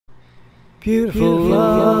Beautiful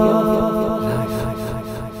love.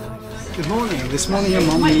 Good morning. This morning I'm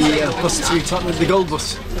on the bus to Totnes, the gold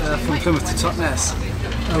bus from Plymouth to Totnes,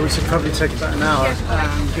 which will probably take about an hour.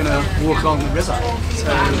 I'm going to walk along the river, so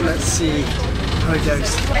let's see how it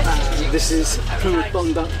goes. This is Plymouth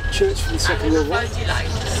Bondant Church from the Second World War.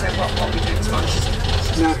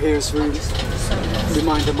 Now here's the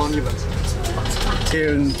reminder monument.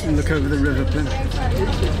 Here and look over the river Plymouth.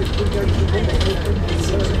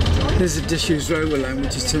 There's a disused railway line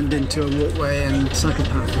which has turned into a walkway and cycle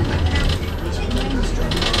path.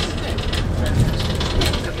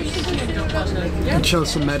 And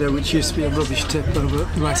Sharpham Meadow, which used to be a rubbish tip over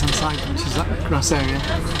the right hand side, which is that grass area.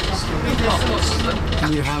 A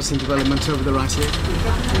new housing development over the right here.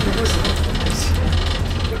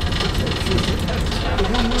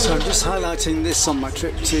 So I'm just highlighting this on my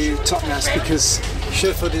trip to Totnes because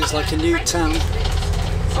Sharpham is like a new town,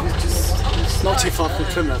 not too far from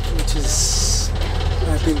Plymouth, which has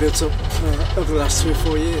been built up over the last 3 or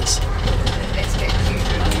 4 years.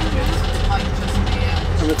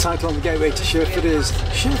 And the title on the gateway to Sharpham is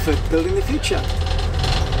Sharpham Building the Future.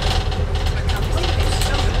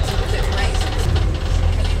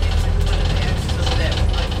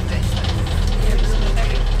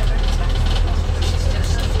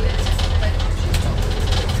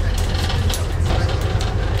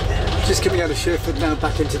 Just coming out of Sharpham now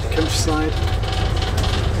back into the countryside.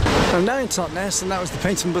 I'm now in Totnes, and that was the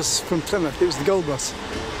painting bus from Plymouth. It was the gold bus.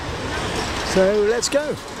 So let's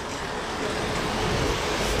go.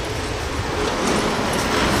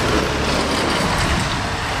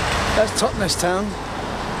 That's Totnes town.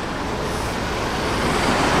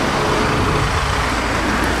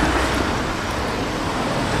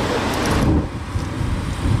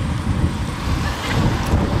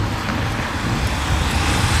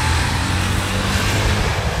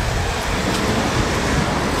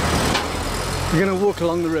 We're going to walk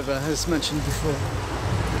along the river, as mentioned before.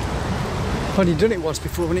 I've only done it once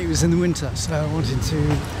before when it was in the winter, so I wanted to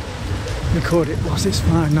record it whilst it's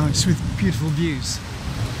fine nice with beautiful views.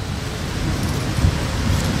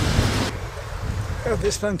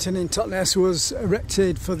 This fountain in Totnes was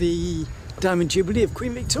erected for the Diamond Jubilee of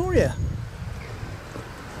Queen Victoria.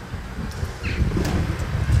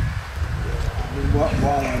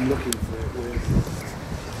 While I'm looking for it,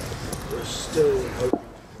 we're still hoping.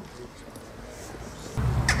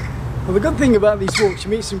 Well, the good thing about these walks, you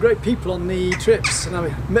meet some great people on the trips, and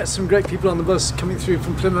I met some great people on the bus coming through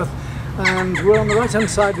from Plymouth, and we're on the right hand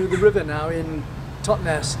side of the river now in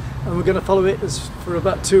Totnes, and we're going to follow it for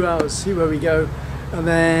about 2 hours, see where we go, and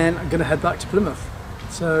then I'm going to head back to Plymouth.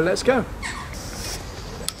 So let's go.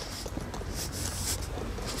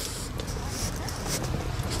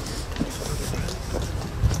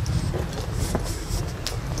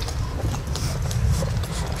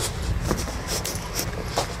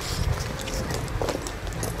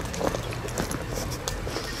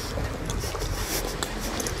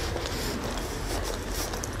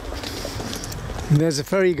 And there's a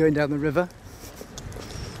ferry going down the river.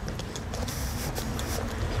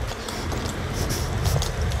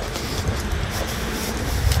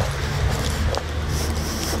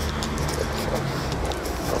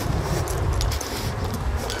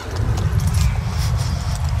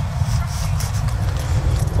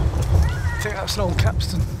 I think that's an old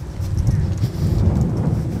capstan.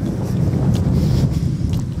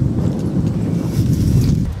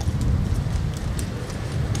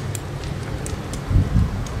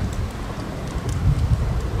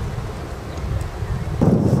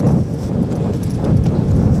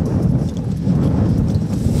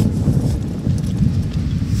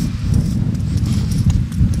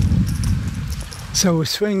 So we're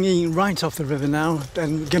swinging right off the river now,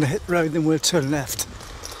 then we're going to hit the road, then we'll turn left.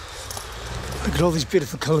 Look at all these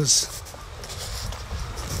beautiful colours.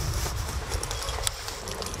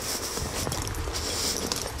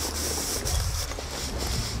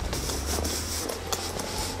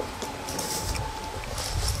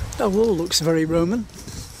 That wall looks very Roman.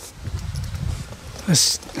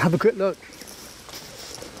 Let's have a quick look.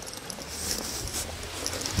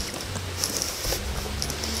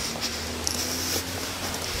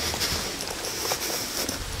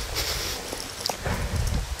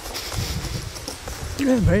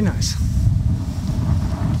 Yeah, very nice.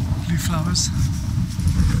 Blue flowers.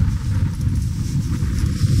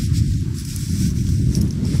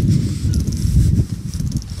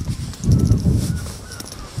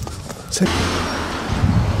 So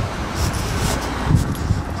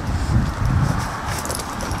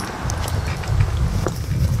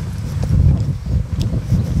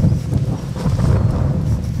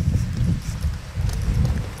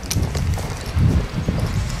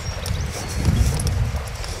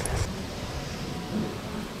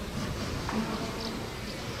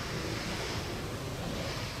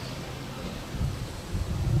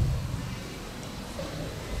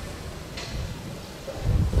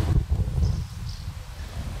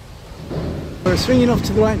We're swinging off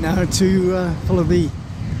to the right now to follow the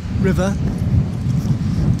river.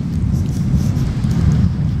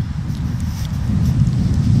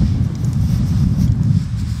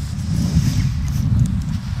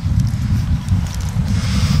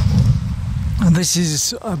 And this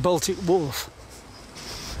is a Baltic wharf.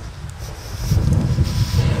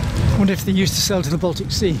 I wonder if they used to sail to the Baltic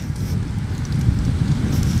Sea.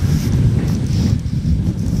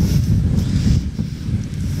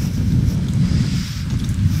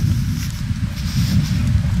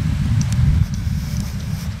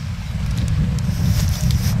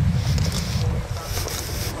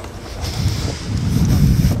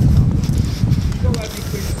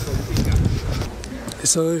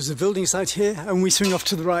 So there's a building site here, and we swing off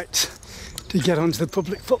to the right to get onto the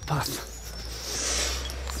public footpath.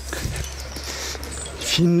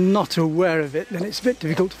 If you're not aware of it, then it's a bit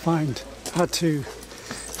difficult to find. I had to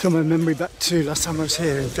throw my memory back to last time I was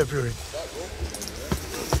here in February.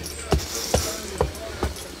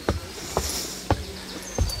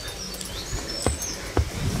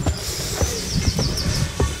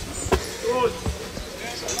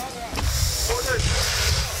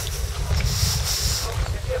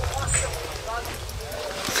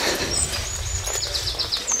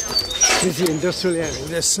 Busy industrial area,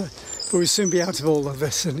 this, but we'll soon be out of all of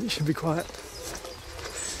this and it should be quiet.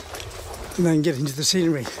 And then get into the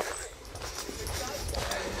scenery.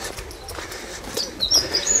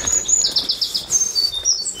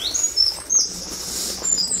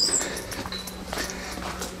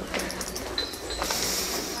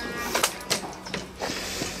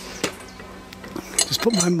 Just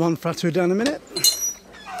put my Monfratto down a minute.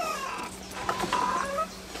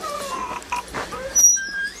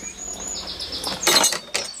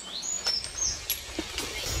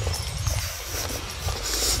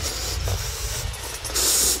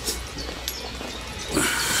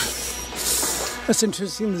 That's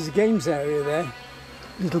interesting, there's a games area there,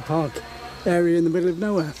 little park area in the middle of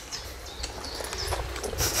nowhere.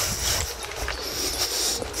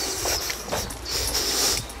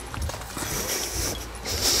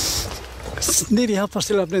 It's nearly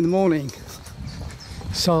 11:30 in the morning,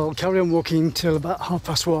 so I'll carry on walking till about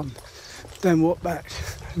 1:30, then walk back.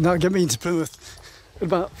 And that'll get me into Plymouth at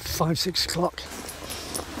about 5-6 o'clock.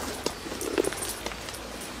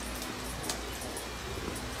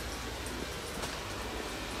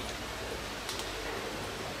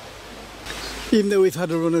 Even though we've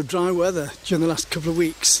had a run of dry weather during the last couple of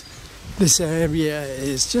weeks, this area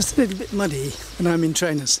is just a little bit muddy and I'm in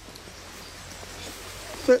trainers.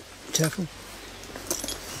 But careful.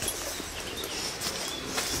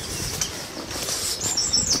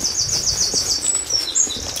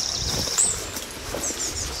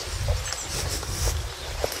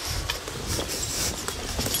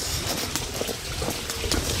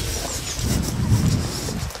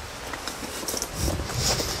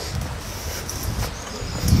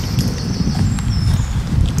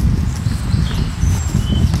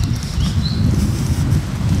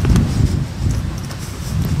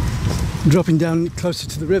 Dropping down closer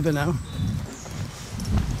to the river now.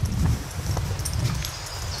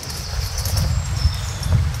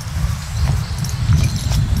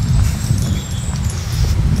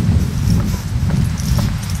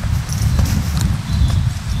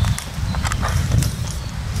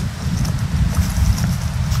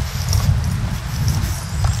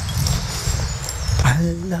 I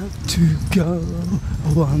love to go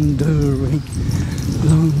wandering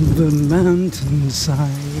along the mountainside,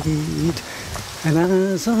 and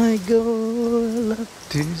as I go, I love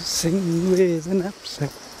to sing with an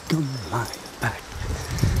knapsack on my back.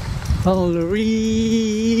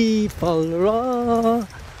 Follow-ree, follow-ra,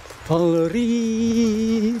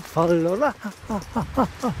 follow-ree, follow-ra,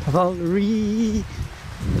 follow-ree,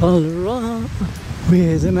 follow-ra,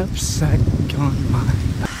 with a knapsack on my back.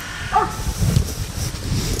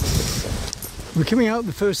 We're coming out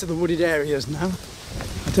the first of the wooded areas now.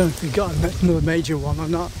 I don't know if we've got another major one or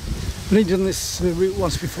not. I've only done this route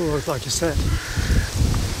once before, like I said.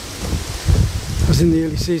 I was in the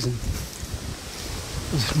early season.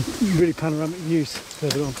 There's some really panoramic views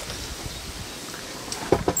further on.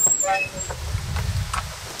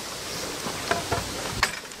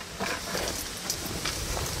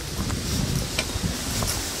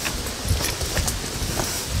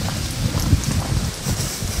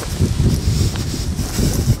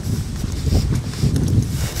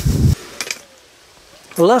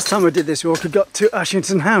 The last time I did this walk I got to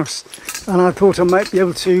Ashington House and I thought I might be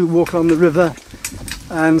able to walk along the river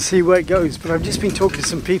and see where it goes, but I've just been talking to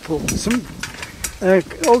some people, some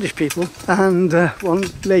oldish people, and one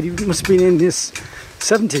lady must have been in this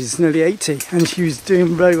 70s, nearly 80, and she was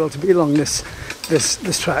doing very well to be along this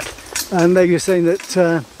track. And they were saying that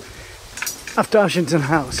after Ashington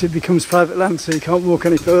House it becomes private land, so you can't walk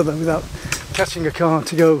any further without catching a car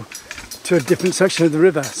to go to a different section of the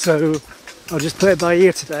river. So I'll just play it by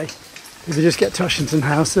ear today. If you just get to Ashington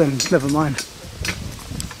House, then never mind.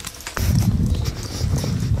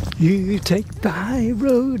 You take the high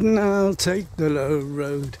road and I'll take the low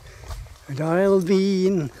road, and I'll be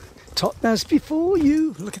in Totnes before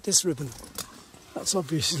you. Look at this ribbon. That's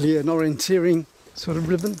obviously an orienteering sort of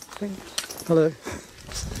ribbon thing. Hello.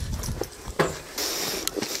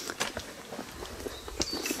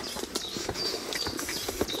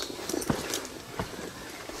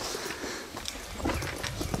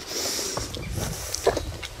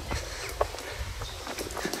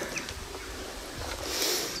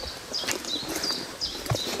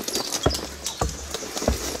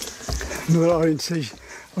 Another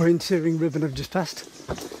orienteering ribbon I've just passed.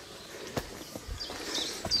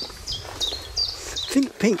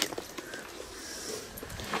 Think pink.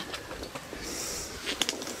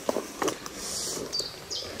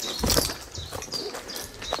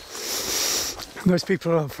 Most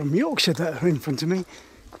people are from Yorkshire that are in front of me.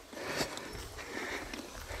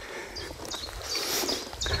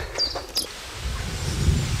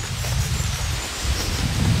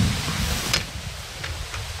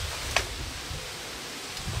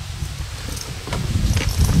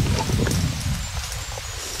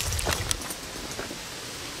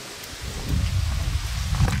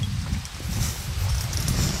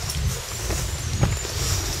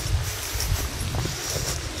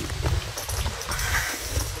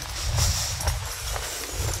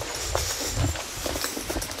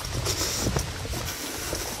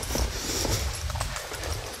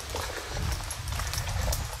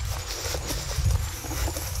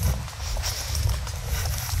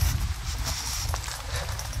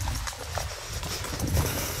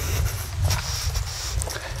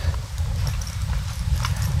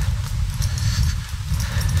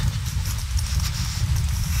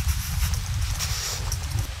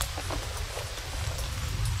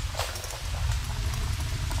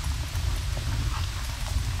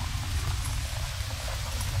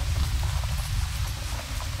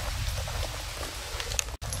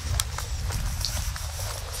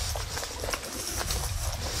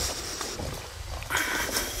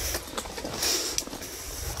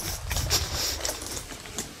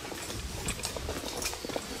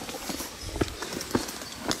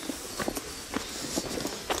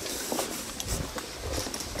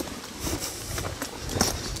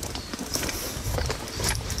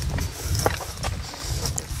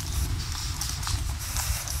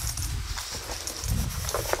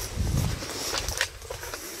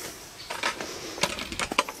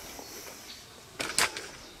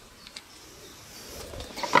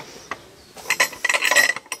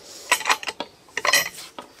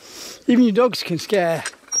 Even your dogs can scare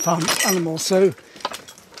farm animals, so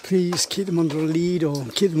please keep them under a lead or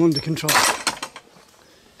keep them under control.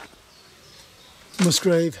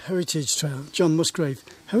 Musgrave Heritage Trail, John Musgrave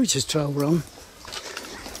Heritage Trail we're on.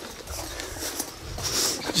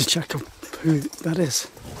 Just check up who that is.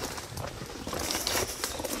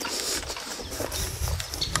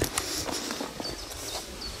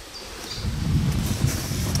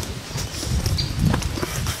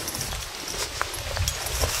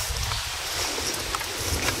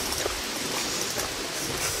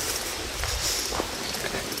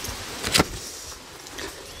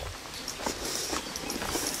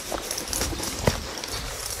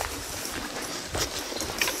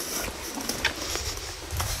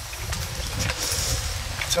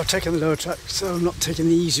 So I've taken the lower track, so I'm not taking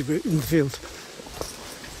the easy route in the field.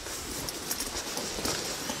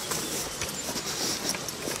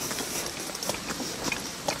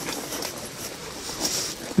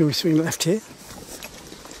 Then we swing left here.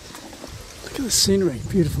 Look at the scenery,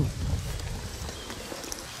 beautiful.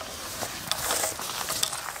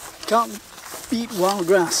 Can't beat wild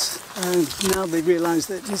grass, and now they realise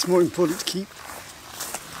that it's more important to keep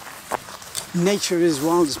nature as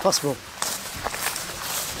wild as possible.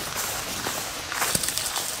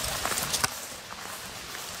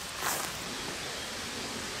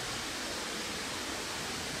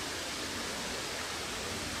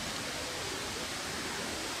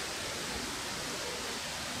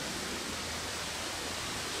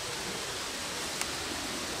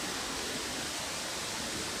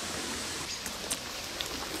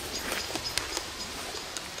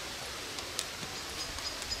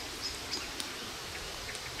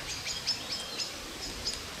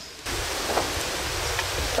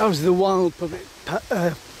 That was the wild public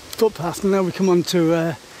footpath, and now we come on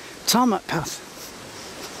to tarmac path.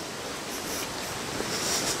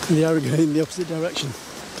 and the arrow going in the opposite direction.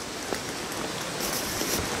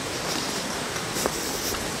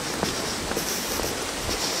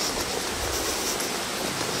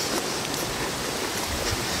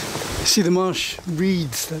 See the marsh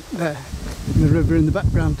reeds there, and the river in the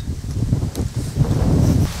background.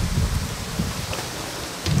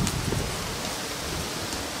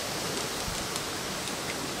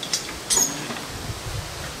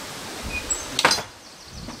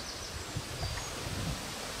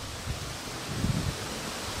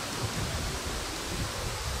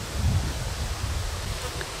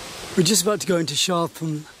 We're just about to go into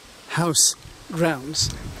Sharpham house grounds,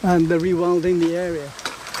 and they're rewilding the area,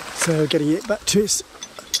 so getting it back to its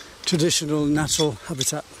traditional natural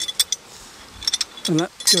habitat, and that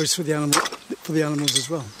goes for the animals as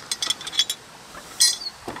well.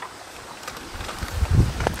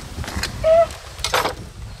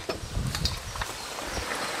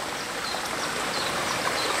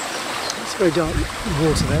 It's very dark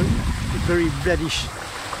water there, very reddish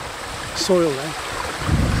soil there.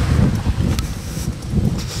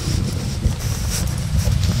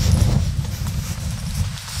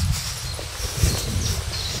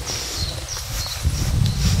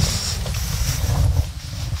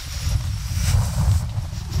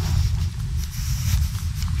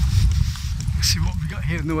 See what we got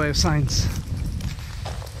here in the way of signs.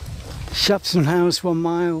 Sharpham House, 1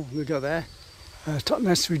 mile, we go there.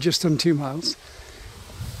 Totnes, we've just done 2 miles.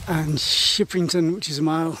 And Shippington, which is 1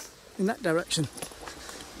 mile in that direction.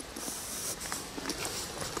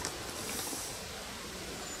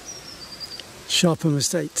 Sharpham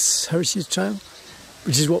Estates Heritage Trail,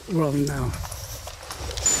 which is what we're on now.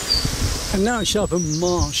 And now Sharpham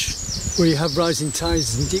Marsh, where you have rising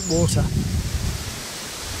tides and deep water.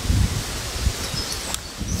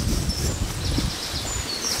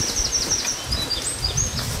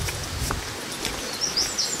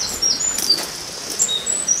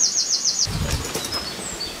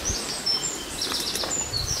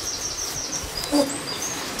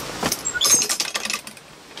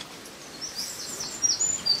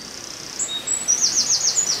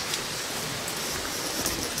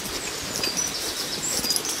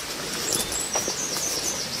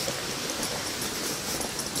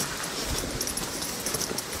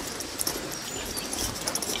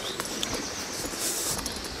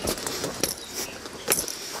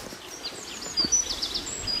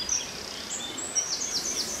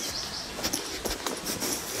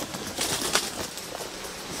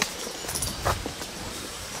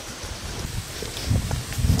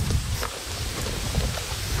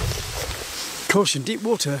 Caution, deep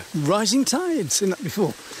water, rising tides. Seen that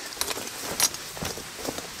before?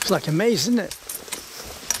 It's like a maze, isn't it?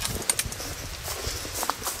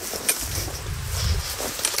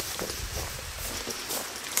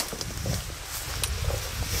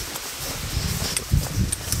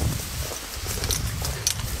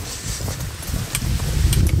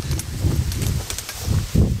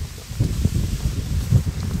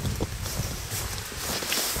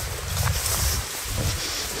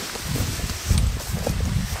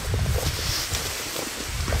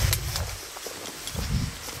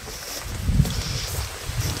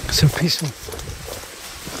 So peaceful.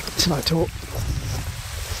 It's like talk.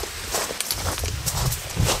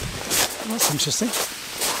 That's interesting.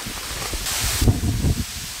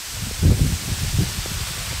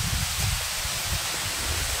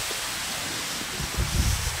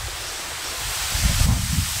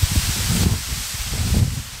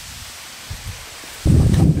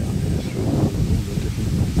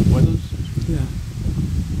 Yeah.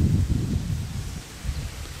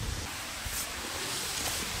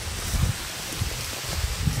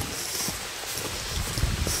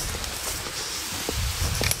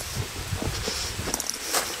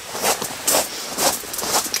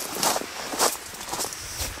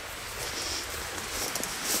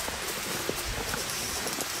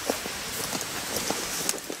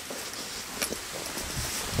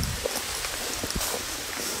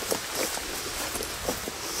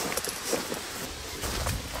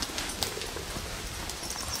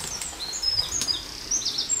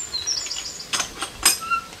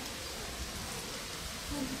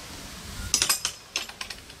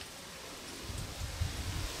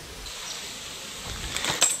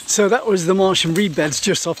 So that was the marsh and reed beds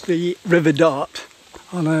just off the River Dart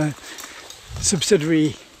on a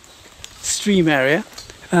subsidiary stream area.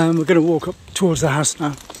 We're going to walk up towards the house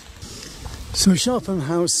now. So Sharpham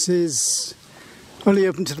House is only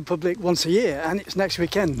open to the public once a year, and it's next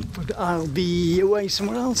weekend, but I'll be away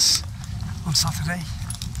somewhere else on Saturday.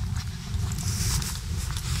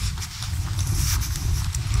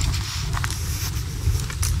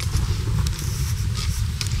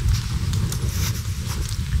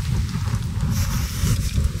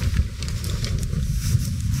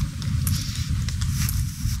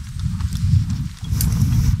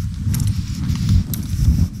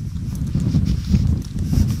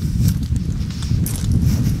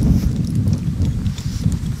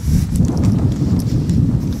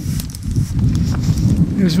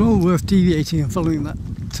 It's well worth deviating and following that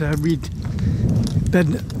reed bed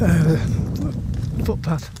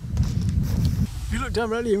footpath. If you look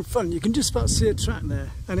directly in front, you can just about see a track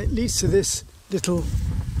there, and it leads to this little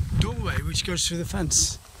doorway which goes through the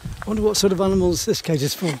fence. I wonder what sort of animals this cage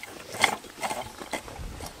is for.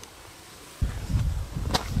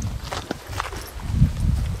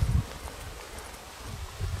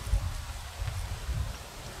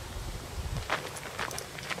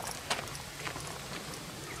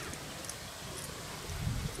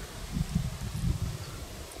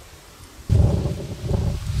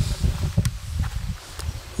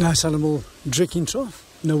 Nice animal drinking trough,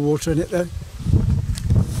 no water in it though.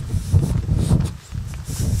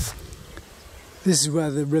 This is where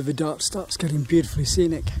the River Dart starts getting beautifully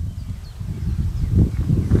scenic.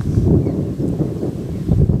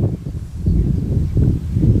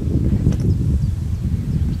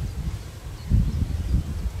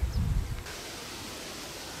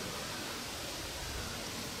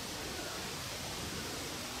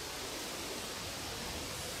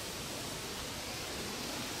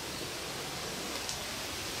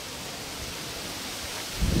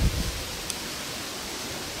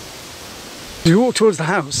 As you walk towards the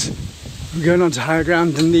house, we're going onto higher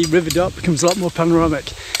ground and the River Dart becomes a lot more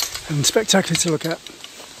panoramic and spectacular to look at.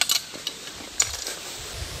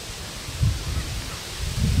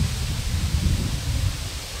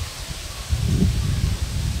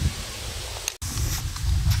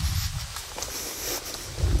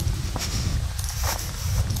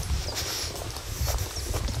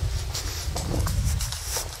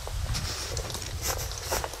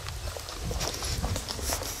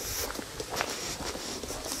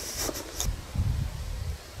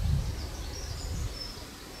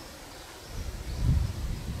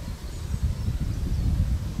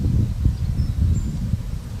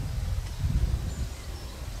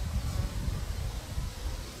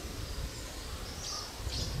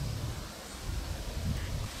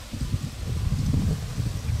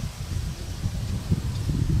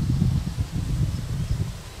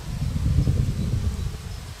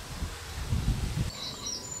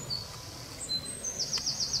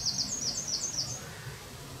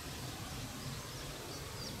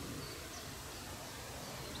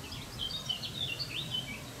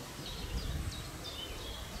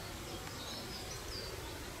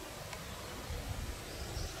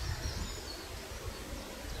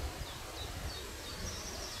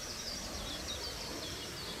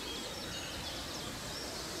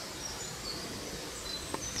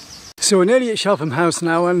 So we're nearly at Sharpham House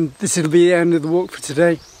now, and this will be the end of the walk for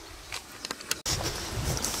today.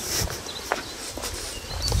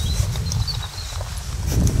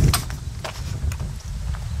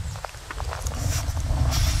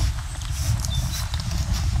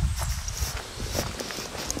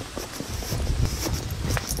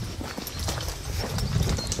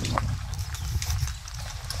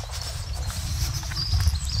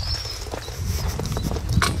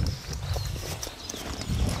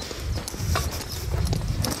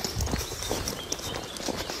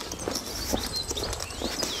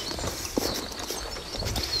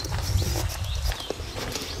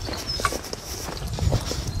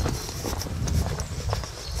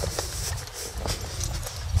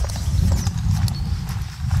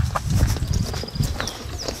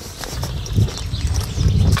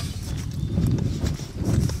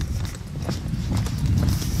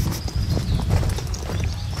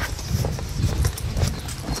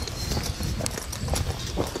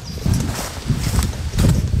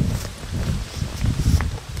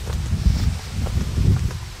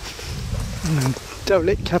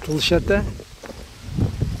 Derelict cattle shed there.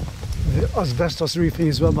 The asbestos roofing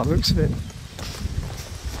as well by the looks of it.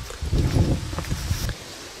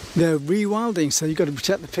 They're rewilding, so you've got to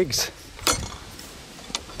protect the pigs.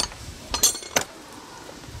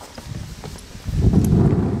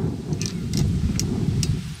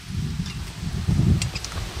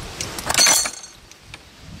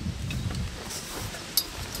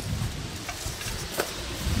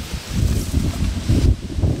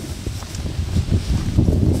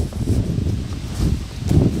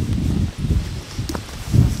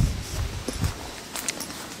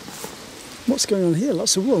 What's going on here?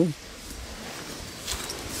 Lots of wool.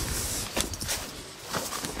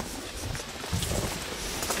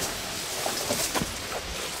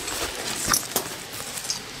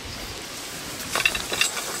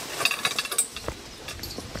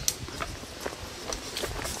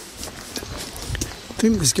 I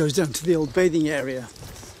think this goes down to the old bathing area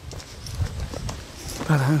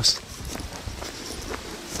by the house.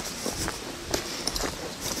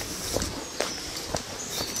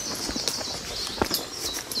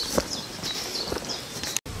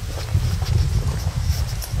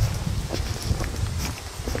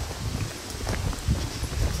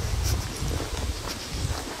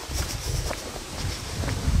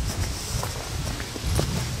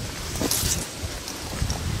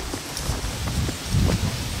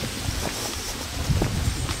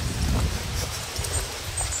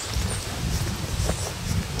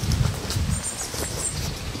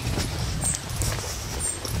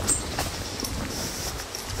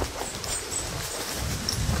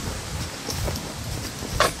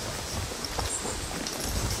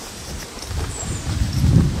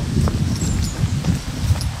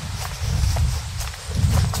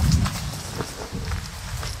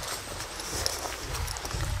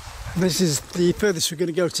 This is the furthest we're going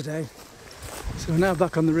to go today. So we're now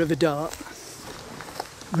back on the River Dart.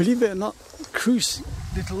 Believe it or not,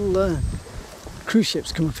 little cruise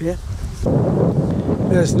ships come up here.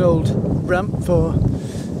 There's an old ramp for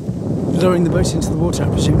lowering the boats into the water, I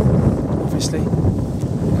presume, obviously.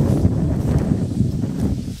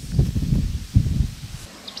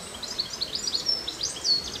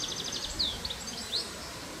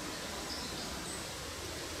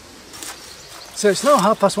 So it's now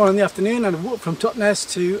 1:30 in the afternoon and I've walked from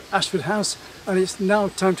Totnes to Ashford House and it's now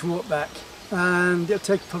time to walk back. And it'll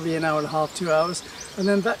take probably an hour and a half, 2 hours, and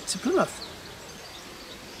then back to Plymouth.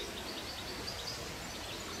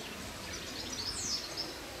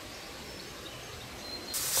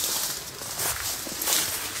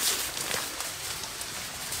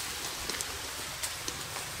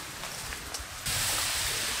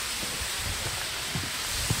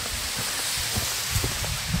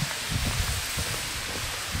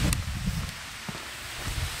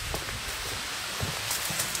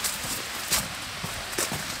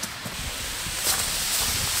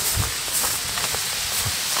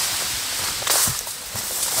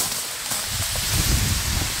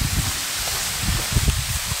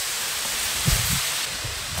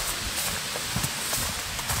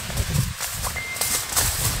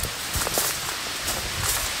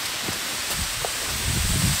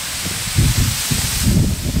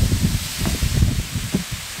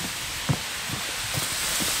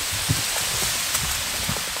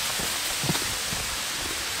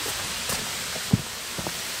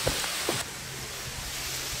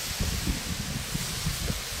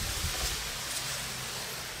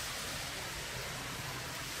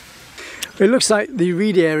 It looks like the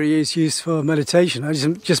reed area is used for meditation. I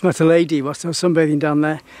just met a lady whilst I was sunbathing down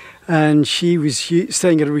there, and she was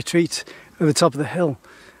staying at a retreat at the top of the hill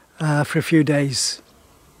for a few days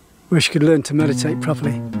where she could learn to meditate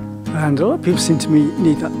properly. And a lot of people seem to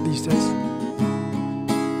need that these days.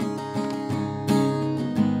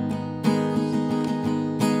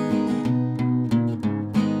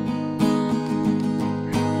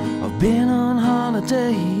 I've been on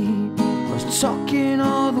holiday, I was talking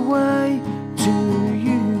all the way to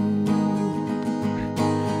you,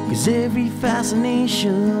 'cause every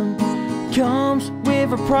fascination comes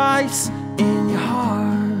with a price in your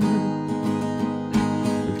heart.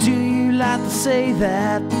 Do you like to say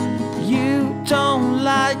that you don't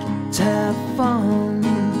like to have fun?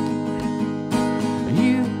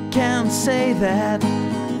 You can say that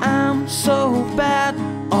I'm so bad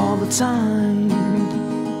all the time.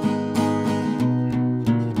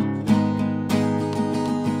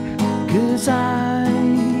 'Cause I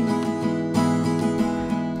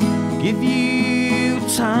give you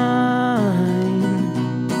time,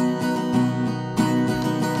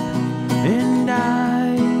 and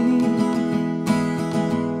I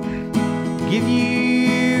give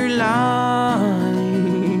you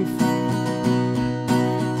life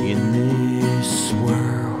in this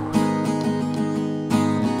world.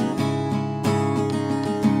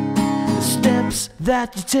 The steps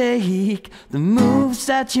that you take, the moves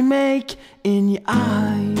that you make in your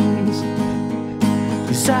eyes,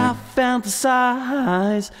 'cause I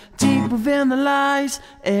fantasize deep within the lies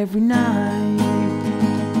every night.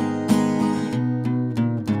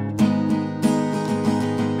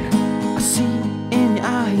 I see in your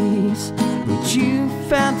eyes what you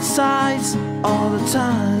fantasize all the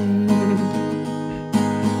time.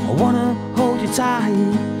 I wanna hold you tight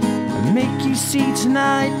and make you see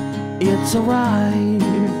tonight it's alright.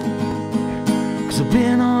 'Cause I've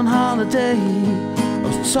been on holiday, I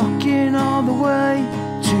was talking all the way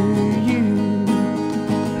to you.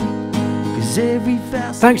 'Cause every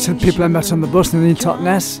Thanks to the people I met on the bus and in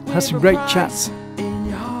Totnes, had some great chats.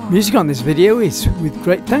 Music on this video is with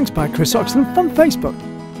great thanks by Chris Oxton from Facebook.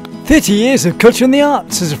 30 years of culture and the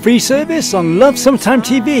arts as a free service on Love Summertime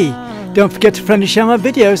TV. Don't forget to friend and share my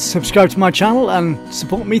videos, subscribe to my channel and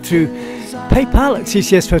support me through PayPal at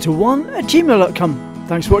tcsphoto1@gmail.com.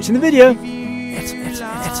 Thanks for watching the video.